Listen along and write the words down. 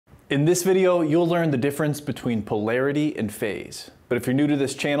In this video, you'll learn the difference between polarity and phase. But if you're new to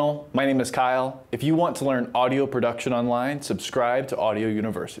this channel, my name is Kyle. If you want to learn audio production online, subscribe to Audio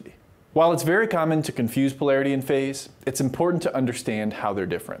University. While it's very common to confuse polarity and phase, it's important to understand how they're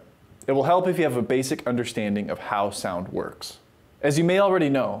different. It will help if you have a basic understanding of how sound works. As you may already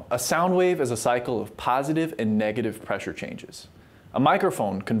know, a sound wave is a cycle of positive and negative pressure changes. A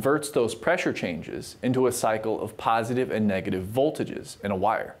microphone converts those pressure changes into a cycle of positive and negative voltages in a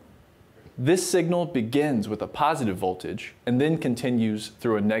wire. This signal begins with a positive voltage and then continues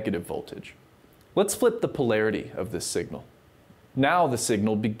through a negative voltage. Let's flip the polarity of this signal. Now the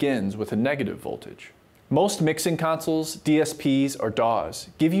signal begins with a negative voltage. Most mixing consoles, DSPs, or DAWs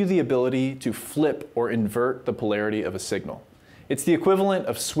give you the ability to flip or invert the polarity of a signal. It's the equivalent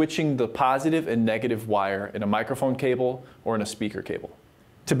of switching the positive and negative wire in a microphone cable or in a speaker cable.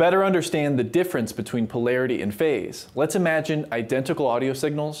 To better understand the difference between polarity and phase, let's imagine identical audio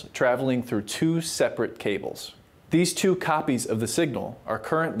signals traveling through two separate cables. These two copies of the signal are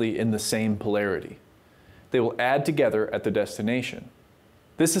currently in the same polarity. They will add together at the destination.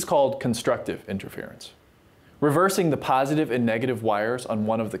 This is called constructive interference. Reversing the positive and negative wires on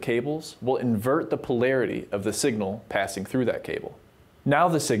one of the cables will invert the polarity of the signal passing through that cable. Now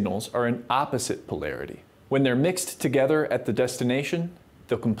the signals are in opposite polarity. When they're mixed together at the destination,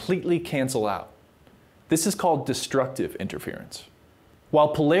 they'll completely cancel out. This is called destructive interference. While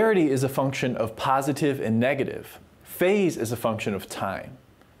polarity is a function of positive and negative, phase is a function of time.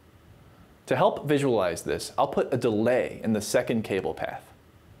 To help visualize this, I'll put a delay in the second cable path.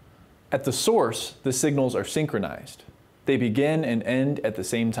 At the source, the signals are synchronized. They begin and end at the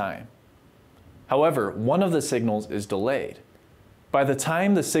same time. However, one of the signals is delayed. By the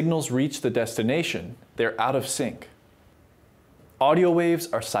time the signals reach the destination, they're out of sync. Audio waves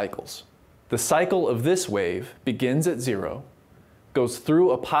are cycles. The cycle of this wave begins at 0, goes through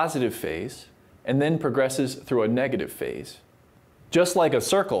a positive phase, and then progresses through a negative phase. Just like a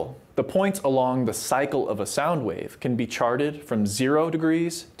circle, the points along the cycle of a sound wave can be charted from 0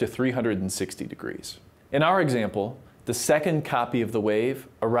 degrees to 360 degrees. In our example, the second copy of the wave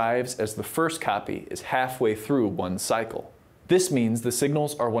arrives as the first copy is halfway through one cycle. This means the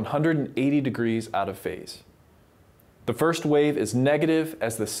signals are 180 degrees out of phase. The first wave is negative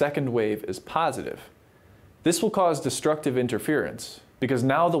as the second wave is positive. This will cause destructive interference because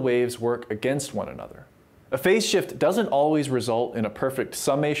now the waves work against one another. A phase shift doesn't always result in a perfect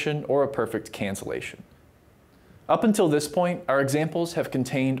summation or a perfect cancellation. Up until this point, our examples have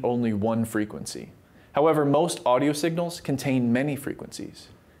contained only one frequency. However, most audio signals contain many frequencies.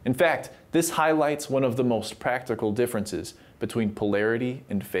 In fact, this highlights one of the most practical differences between polarity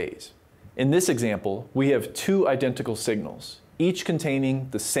and phase. In this example, we have two identical signals, each containing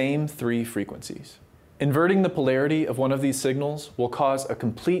the same 3 frequencies. Inverting the polarity of one of these signals will cause a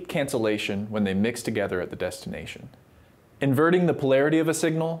complete cancellation when they mix together at the destination. Inverting the polarity of a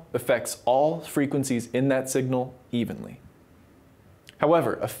signal affects all frequencies in that signal evenly.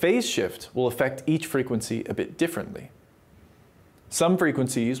 However, a phase shift will affect each frequency a bit differently. Some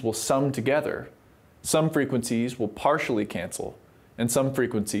frequencies will sum together, some frequencies will partially cancel, and some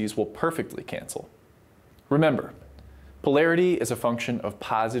frequencies will perfectly cancel. Remember, polarity is a function of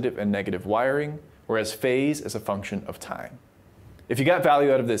positive and negative wiring, whereas phase is a function of time. If you got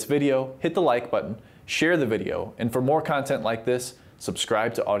value out of this video, hit the like button, share the video, and for more content like this,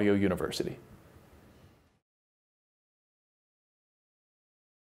 subscribe to Audio University.